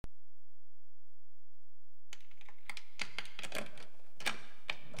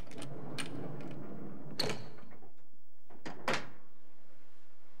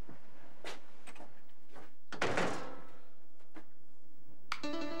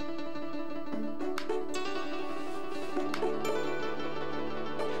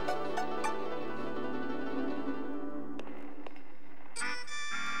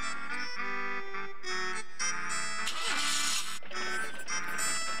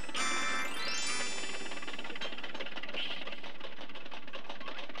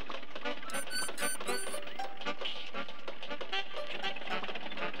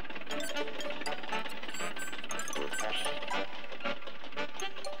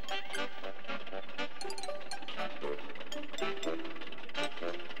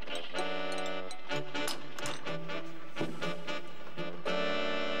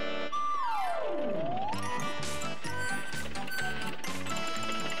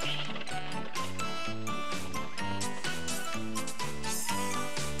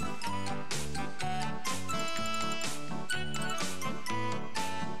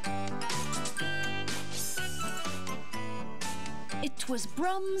It was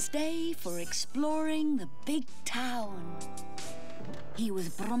Brum's day for exploring the big town. He was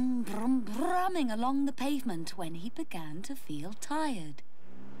brumming along the pavement when he began to feel tired.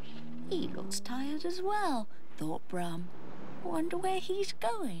 He looks tired as well, thought Brum. Wonder where he's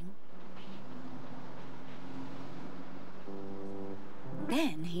going.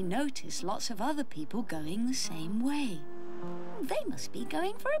 Then he noticed lots of other people going the same way. They must be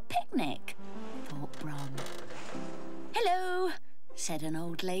going for a picnic, thought Brum. Hello, said an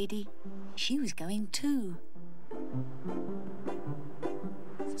old lady. She was going too.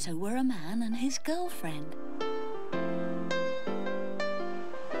 So were a man and his girlfriend.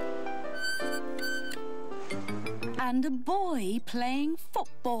 And a boy playing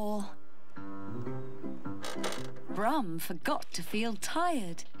football. Brum forgot to feel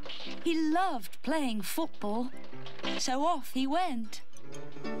tired. He loved playing football, so off he went.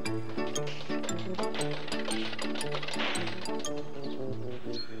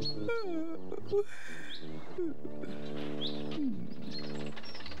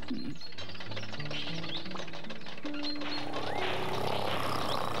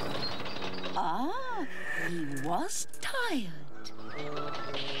 Ah, he was tired.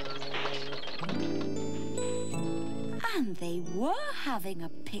 And they were having a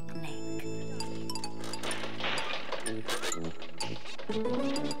picnic.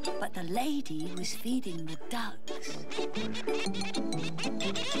 But the lady was feeding the ducks.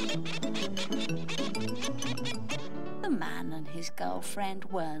 The man and his girlfriend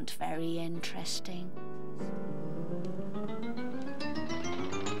weren't very interesting.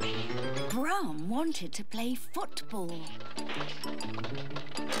 Brum wanted to play football.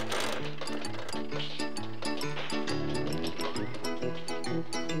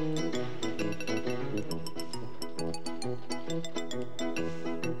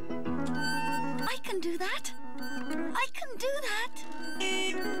 I can do that. I can do that.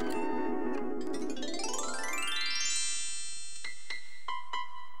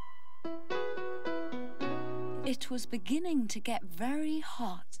 It was beginning to get very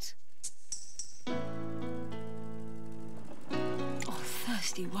hot. Oh,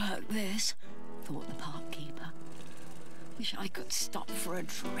 thirsty work this, thought the park keeper. Wish I could stop for a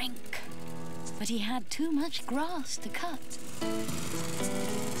drink. But he had too much grass to cut.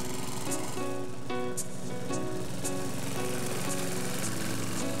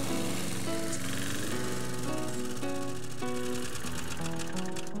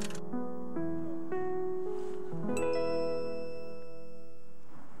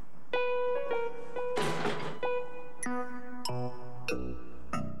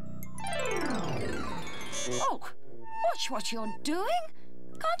 Oh, watch what you're doing.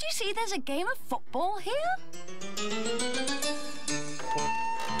 Can't you see there's a game of football here?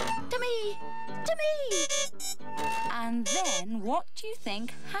 To me! To me! And then what do you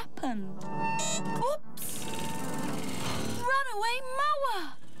think happened? Oops! Runaway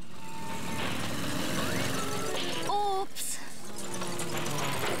mower! Oops!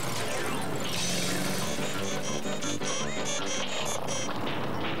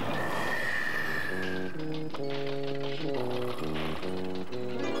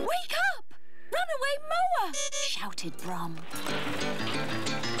 Wake up! Runaway mower! Shouted Brum.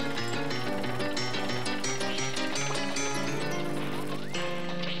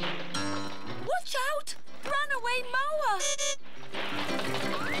 Watch out! Runaway mower!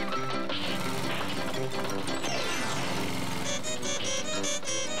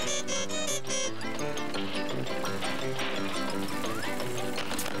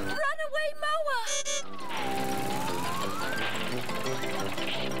 Runaway mower!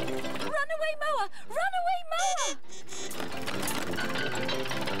 Runaway mower! Runaway mower!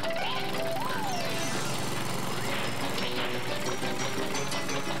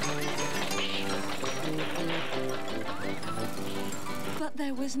 But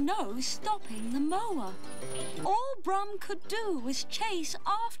there was no stopping the mower. All Brum could do was chase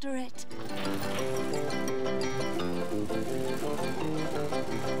after it.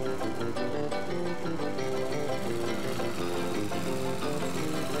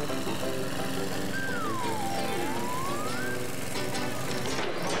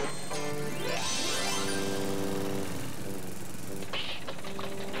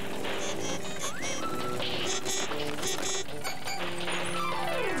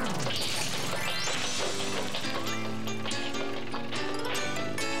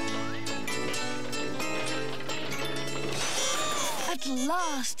 At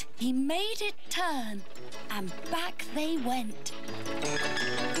last, he made it turn, and back they went.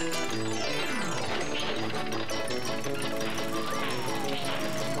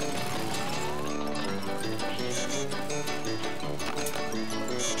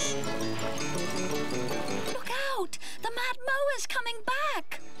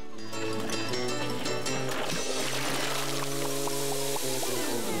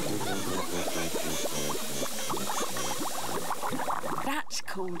 That's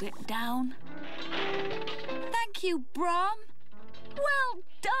cooled it down. Thank you, Brum. Well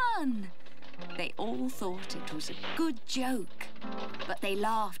done. They all thought it was a good joke, but they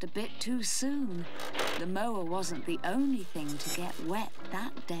laughed a bit too soon. The mower wasn't the only thing to get wet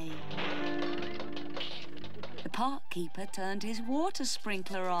that day. The park keeper turned his water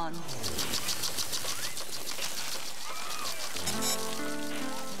sprinkler on.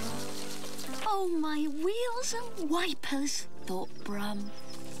 Oh, my wheels and wipers, thought Brum.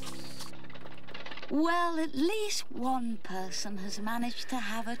 Well, at least one person has managed to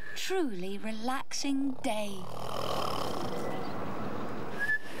have a truly relaxing day.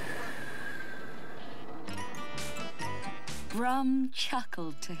 Brum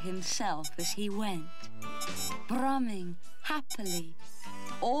chuckled to himself as he went, brumming happily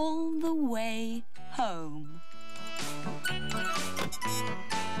all the way home.